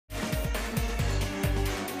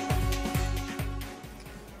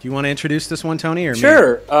Do you want to introduce this one, Tony, or me?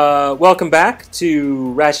 Sure. Welcome back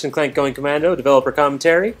to Ratchet and Clank Going Commando Developer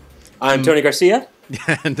Commentary. I'm Tony Garcia.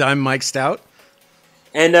 And I'm Mike Stout.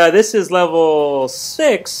 And this is level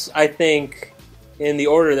 6, I think, in the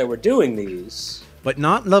order that we're doing these. But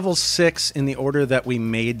not level 6 in the order that we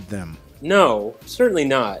made them. No, certainly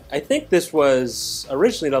not. I think this was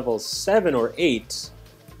originally level 7 or 8,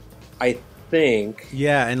 I think.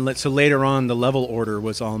 Yeah, and so later on, the level order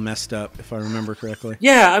was all messed up, if I remember correctly.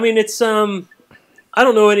 Yeah, I mean, it's, I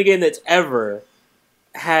don't know any game that's ever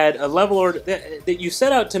had a level order that you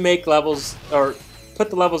set out to make levels, or put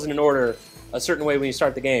the levels in an order a certain way when you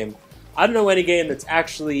start the game. I don't know any game that's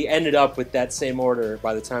actually ended up with that same order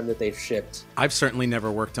by the time that they've shipped. I've certainly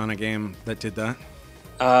never worked on a game that did that.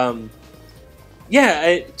 Yeah,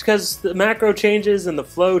 it's because the macro changes and the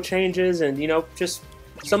flow changes, and just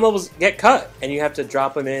some levels get cut, and you have to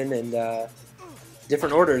drop them in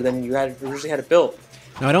different order than you had originally had it built.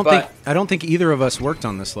 No, I don't think either of us worked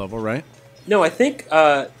on this level, right? No, I think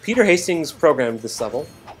Peter Hastings programmed this level,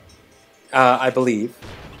 I believe,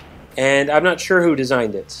 and I'm not sure who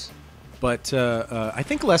designed it. But I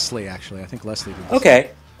think Leslie, actually. I think Leslie did this.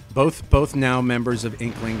 Okay. Both now members of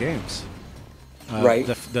Inkling Games. Right.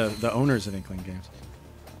 The owners of Inkling Games.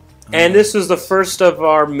 And this was the first of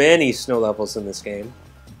our many snow levels in this game.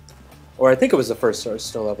 Or I think it was the first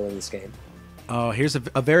snow level in this game. Oh, here's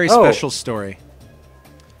a very special story.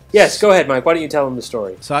 Yes, go ahead, Mike. Why don't you tell them the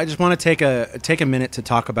story? So I just want to take a minute to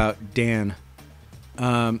talk about Dan.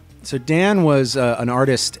 So Dan was an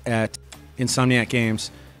artist at Insomniac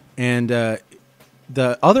Games, and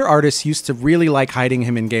the other artists used to really like hiding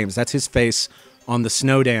him in games. That's his face on the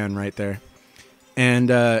Snow Dan right there.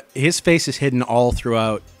 And his face is hidden all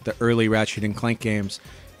throughout the early Ratchet and Clank games.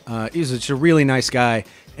 He was just a really nice guy,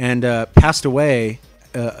 and passed away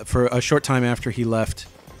for a short time after he left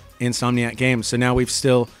Insomniac Games. So now we've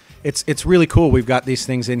still... It's really cool. We've got these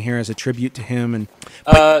things in here as a tribute to him. And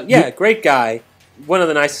yeah, great guy. One of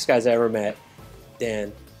the nicest guys I ever met,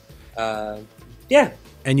 Dan. Yeah.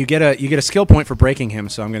 And you get a skill point for breaking him,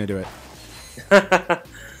 so I'm going to do it.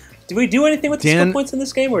 Do we do anything with the skill points in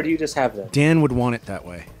this game, or do you just have them? Dan would want it that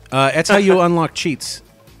way. That's how you unlock cheats.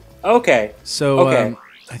 Okay. So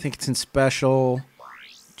I think it's in special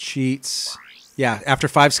cheats. Yeah, after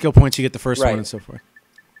 5 skill points, you get the first one and so forth.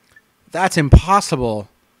 That's impossible.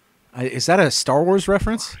 Is that a Star Wars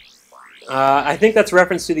reference? I think that's a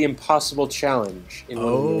reference to the Impossible Challenge in one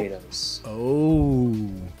of the arenas. Oh,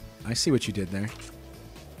 I see what you did there.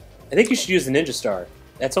 I think you should use the Ninja Star.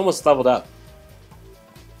 That's almost leveled up.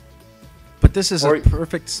 But this is a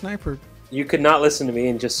perfect sniper. You could not listen to me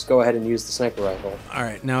and just go ahead and use the sniper rifle. All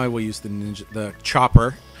right, now I will use the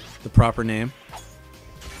chopper, the proper name.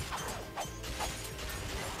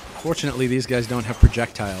 Fortunately, these guys don't have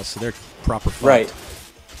projectiles, so they're proper flight. Right.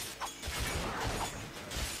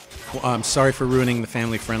 Well, I'm sorry for ruining the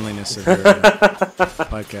family friendliness of your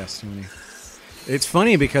podcast. It's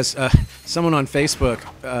funny because someone on Facebook,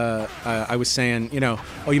 I was saying, you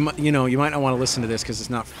might not want to listen to this because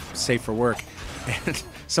it's not safe for work. And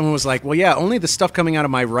someone was like, well, yeah, only the stuff coming out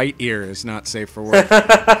of my right ear is not safe for work.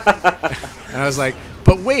 And I was like,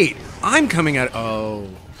 but wait, I'm coming out. Oh,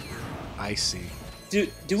 I see. Did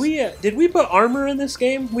we put armor in this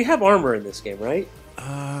game? We have armor in this game, right?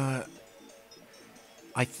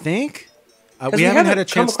 I think we haven't had a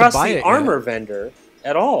chance to buy it. Come across the armor vendor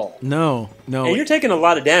at all. No. And you're taking a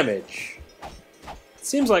lot of damage. It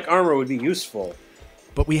seems like armor would be useful.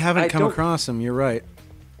 But we haven't come across them. You're right.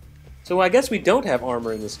 So I guess we don't have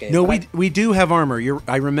armor in this game. No, we do have armor.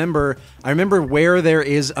 I remember where there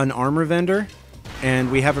is an armor vendor,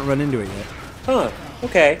 and we haven't run into it yet. Huh.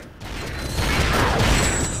 Okay.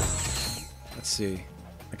 Let's see.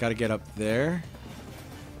 I got to get up there.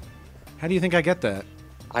 How do you think I get that?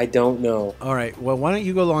 I don't know. All right. Well, why don't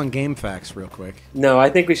you go on Game Facts real quick? No, I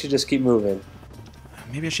think we should just keep moving.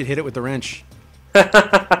 Maybe I should hit it with the wrench.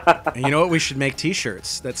 And you know what? We should make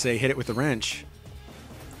T-shirts that say "Hit it with the wrench."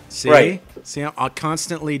 See? Right. See, I'm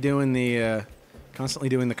constantly doing the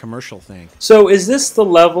commercial thing. So, is this the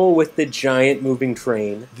level with the giant moving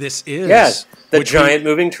train? This is. Yes, the giant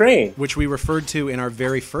moving train, which we referred to in our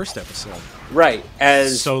very first episode. Right,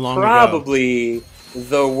 as so long probably ago.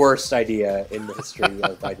 The worst idea in the history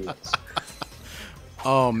of ideas.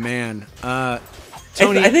 Oh man,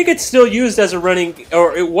 Tony, I think it's still used as a running,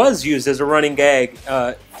 or it was used as a running gag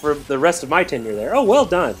for the rest of my tenure there. Oh, well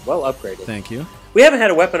done, well upgraded. Thank you. We haven't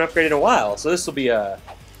had a weapon upgrade in a while, so this will be a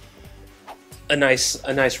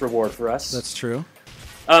nice reward for us. That's true.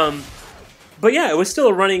 But yeah, it was still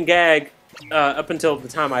a running gag up until the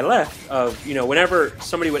time I left. Of whenever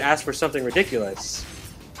somebody would ask for something ridiculous,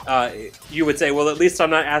 you would say, well, at least I'm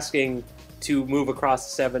not asking to move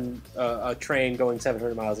across a train going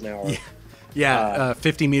 700 miles an hour. Yeah,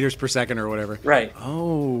 50 meters per second or whatever. Right.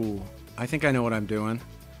 Oh, I think I know what I'm doing.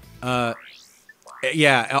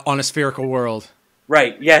 Yeah, on a spherical world.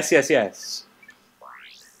 Right. Yes.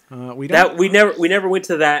 We don't. We never went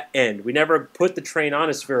to that end. We never put the train on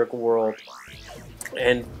a spherical world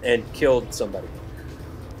and killed somebody.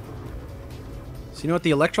 So you know what?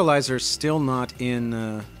 The electrolyzer's still not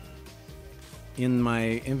in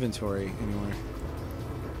my inventory anywhere.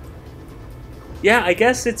 Yeah, I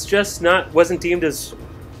guess it's just wasn't deemed as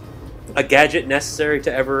a gadget necessary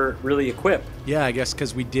to ever really equip. Yeah, I guess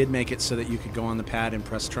because we did make it so that you could go on the pad and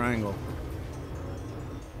press triangle.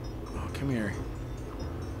 Oh, come here.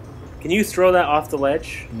 Can you throw that off the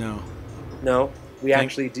ledge? No. No? We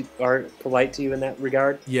actually are polite to you in that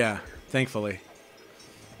regard? Yeah, thankfully.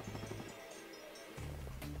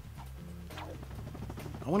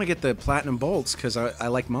 I want to get the platinum bolts because I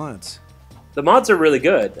like mods. The mods are really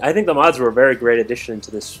good. I think the mods were a very great addition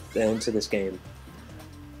to this game.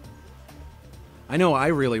 I know I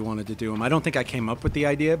really wanted to do them. I don't think I came up with the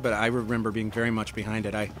idea, but I remember being very much behind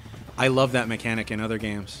it. I love that mechanic in other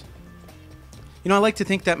games. You know, I like to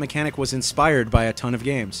think that mechanic was inspired by a ton of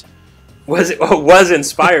games. Was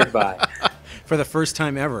inspired by. For the first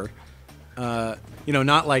time ever. You know,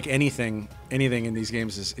 not like anything in these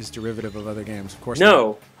games is derivative of other games. Of course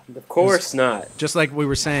no, not. Of course not. Just like we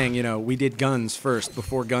were saying, you know, we did guns first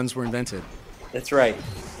before guns were invented. That's right.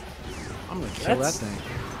 I'm going to kill that thing.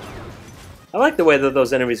 I like the way that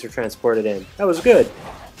those enemies are transported in. That was good.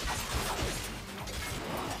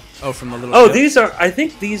 Oh, from the little Oh, ship? these are... I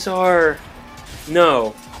think these are...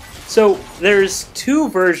 No. So, there's two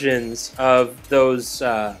versions of those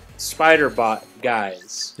spider bot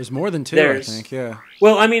guys. There's more than two, I think, yeah.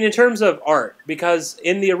 Well, I mean, in terms of art, because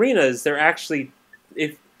in the arenas, they're actually...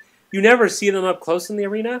 If you never see them up close in the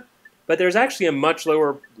arena, but there's actually a much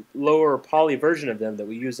lower poly version of them that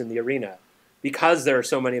we use in the arena, because there are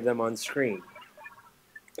so many of them on screen.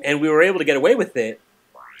 And we were able to get away with it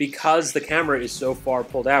because the camera is so far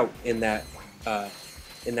pulled out in that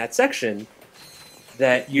section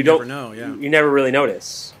that you don't never know, yeah. You never really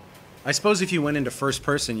notice. I suppose if you went into first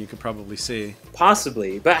person, you could probably see.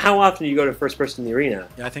 Possibly, but how often do you go to first person in the arena?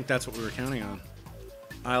 Yeah, I think that's what we were counting on.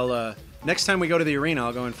 I'll next time we go to the arena,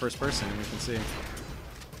 I'll go in first person and we can see.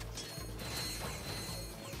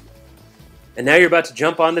 And now you're about to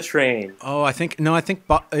jump on the train. Oh, I think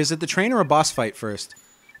is it the train or a boss fight first?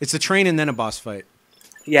 It's the train and then a boss fight.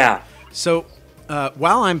 Yeah. So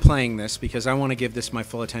while I'm playing this, because I want to give this my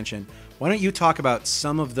full attention, why don't you talk about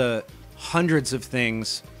some of the hundreds of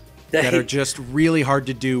things that are just really hard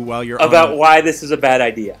to do while you're about why this is a bad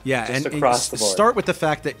idea. Yeah, just and across the board. Start with the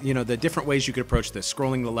fact that, you know, the different ways you could approach this,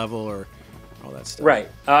 scrolling the level or all that stuff. Right.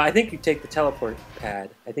 I think you take the teleport pad.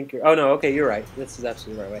 I think you're... Oh, no, okay, you're right. This is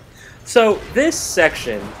absolutely the right way. So, this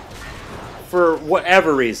section, for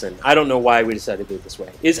whatever reason, I don't know why we decided to do it this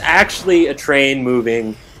way, is actually a train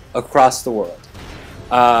moving across the world.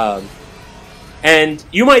 And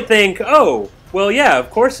you might think, oh, well, yeah, of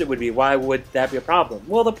course it would be. Why would that be a problem?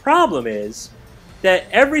 Well, the problem is that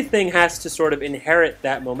everything has to sort of inherit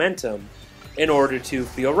that momentum in order to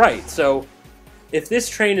feel right. So if this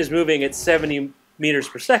train is moving at 70 meters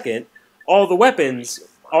per second, all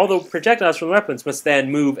the projectiles from the weapons must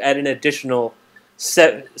then move at an additional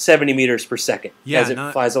 70 meters per second as it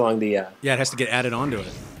flies along the... Yeah, it has to get added onto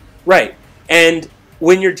it. Right. And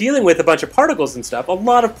when you're dealing with a bunch of particles and stuff, a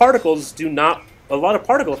lot of particle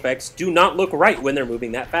effects do not look right when they're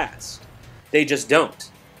moving that fast. They just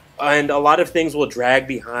don't. And a lot of things will drag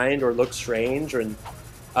behind or look strange, and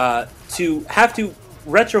to have to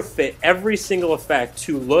retrofit every single effect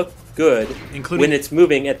to look good when it's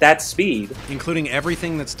moving at that speed. Including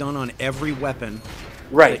everything that's done on every weapon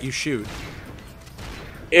that you shoot.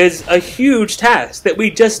 Is a huge task that we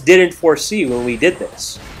just didn't foresee when we did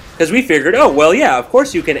this. Because we figured, oh, well, yeah, of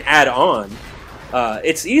course you can add on.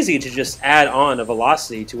 It's easy to just add on a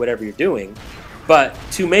velocity to whatever you're doing. But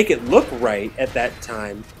to make it look right at that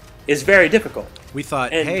time is very difficult. We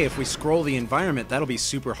thought, hey, if we scroll the environment, that'll be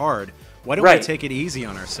super hard. Why don't we take it easy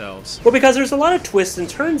on ourselves? Well, because there's a lot of twists and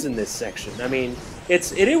turns in this section. I mean,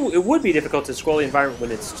 it would be difficult to scroll the environment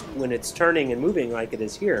when it's turning and moving like it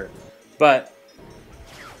is here. But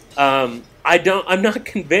I'm not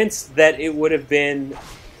convinced that it would have been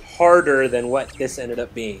harder than what this ended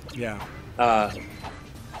up being. Yeah. I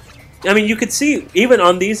mean, you could see, even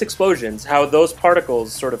on these explosions, how those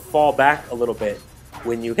particles sort of fall back a little bit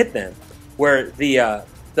when you hit them, where the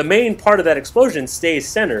main part of that explosion stays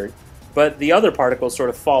centered, but the other particles sort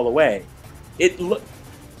of fall away.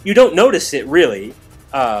 You don't notice it, really,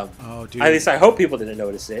 Oh, dude. At least I hope people didn't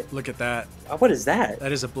notice it. Look at that. What is that?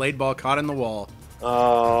 That is a blade ball caught in the wall.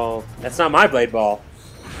 Oh, that's not my blade ball.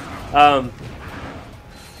 But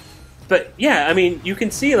yeah, I mean, you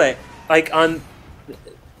can see like on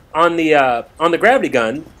the gravity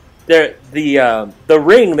gun, the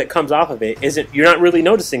ring that comes off of it isn't. You're not really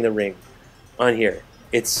noticing the ring on here.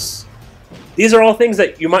 These are all things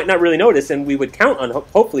that you might not really notice, and we would count on.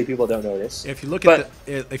 Hopefully, people don't notice. If you look at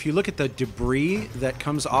the debris that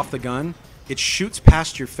comes off the gun, it shoots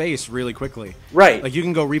past your face really quickly. Right. Like you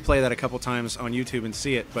can go replay that a couple times on YouTube and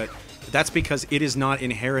see it, but that's because it is not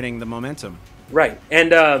inheriting the momentum. Right.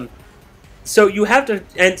 And so you have to,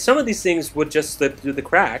 and some of these things would just slip through the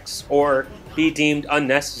cracks or be deemed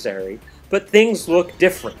unnecessary, but things look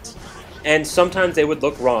different. And sometimes they would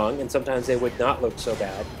look wrong, and sometimes they would not look so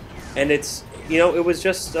bad. And it was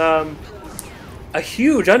just a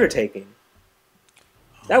huge undertaking.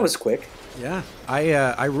 That was quick. Yeah,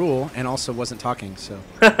 I rule, and also wasn't talking, so.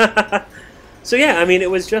 So yeah, I mean, it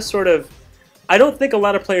was just sort of. I don't think a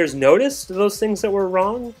lot of players noticed those things that were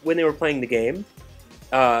wrong when they were playing the game,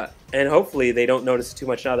 and hopefully they don't notice it too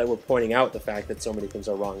much now that we're pointing out the fact that so many things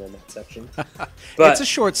are wrong in that section. But it's a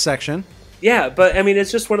short section. Yeah, but I mean,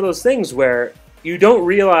 it's just one of those things where you don't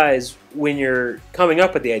realize when you're coming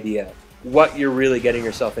up with the idea what you're really getting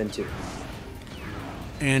yourself into.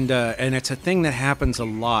 And it's a thing that happens a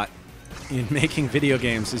lot in making video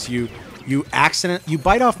games. Is you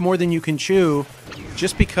bite off more than you can chew,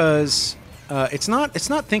 just because it's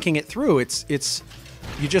not thinking it through.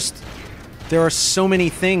 There are so many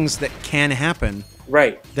things that can happen.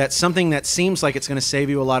 Right. That something that seems like it's going to save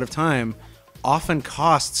you a lot of time often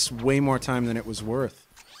costs way more time than it was worth.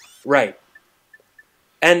 Right.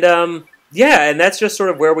 And and that's just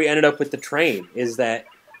sort of where we ended up with the train, is that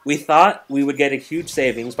we thought we would get a huge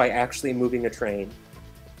savings by actually moving a train.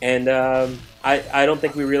 And I don't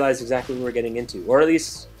think we realized exactly what we were getting into. Or at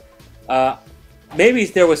least maybe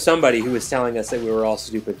there was somebody who was telling us that we were all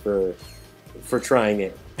stupid for trying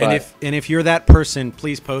it. But, and if you're that person,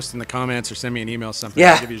 please post in the comments or send me an email or something.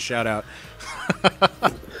 Yeah. I'll give you a shout out.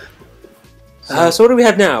 So what do we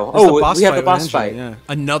have now? We have the boss fight. Yeah.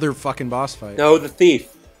 Another fucking boss fight. No, the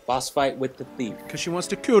thief. Boss fight with the thief. Because she wants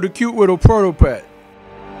to kill the cute little proto-pet.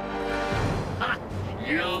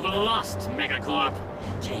 You've lost, Megacorp.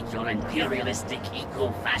 Take your imperialistic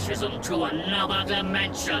eco-fascism to another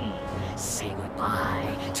dimension. Say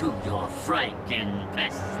goodbye to your Franken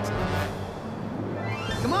pest.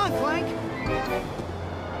 Come on, Clank.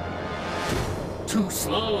 Too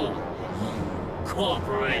slow, you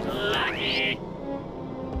corporate lackey.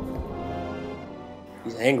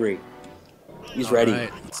 He's angry. He's ready. All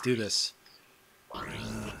right, let's do this.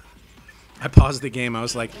 I paused the game. I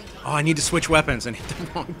was like, oh, I need to switch weapons, and hit the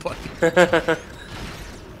wrong button.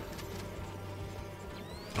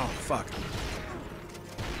 Oh, fuck.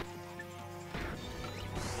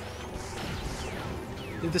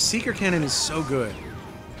 Dude, the Seeker Cannon is so good.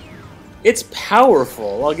 It's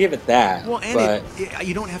powerful. I'll give it that. Well, and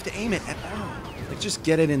you don't have to aim it at all. Like, just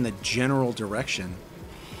get it in the general direction.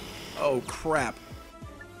 Oh, crap.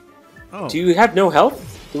 Oh. Do you have no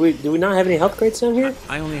health? Do we not have any health crates down here?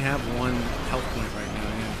 I only have one health point right now,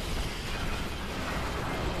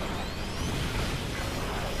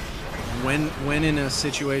 yeah. When in a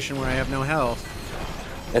situation where I have no health.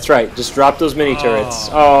 That's right. Just drop those mini turrets.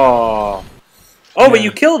 Oh, yeah. But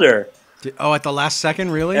you killed her. At the last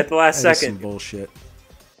second, really? At the last that second. Is some bullshit.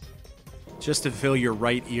 Just to fill your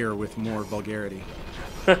right ear with more vulgarity.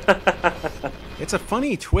 It's a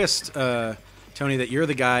funny twist, Tony, that you're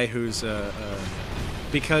the guy who's...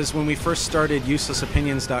 because when we first started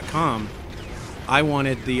uselessopinions.com, I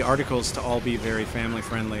wanted the articles to all be very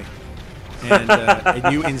family-friendly.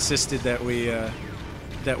 And you insisted that we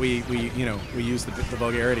use the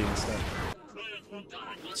vulgarity and stuff.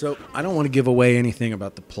 So I don't want to give away anything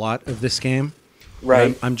about the plot of this game.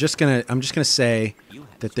 Right. I'm just gonna say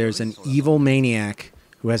that there's an evil maniac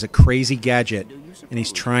who has a crazy gadget, and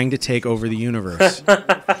he's trying to take over the universe.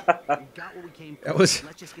 That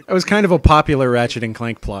was kind of a popular Ratchet and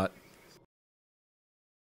Clank plot.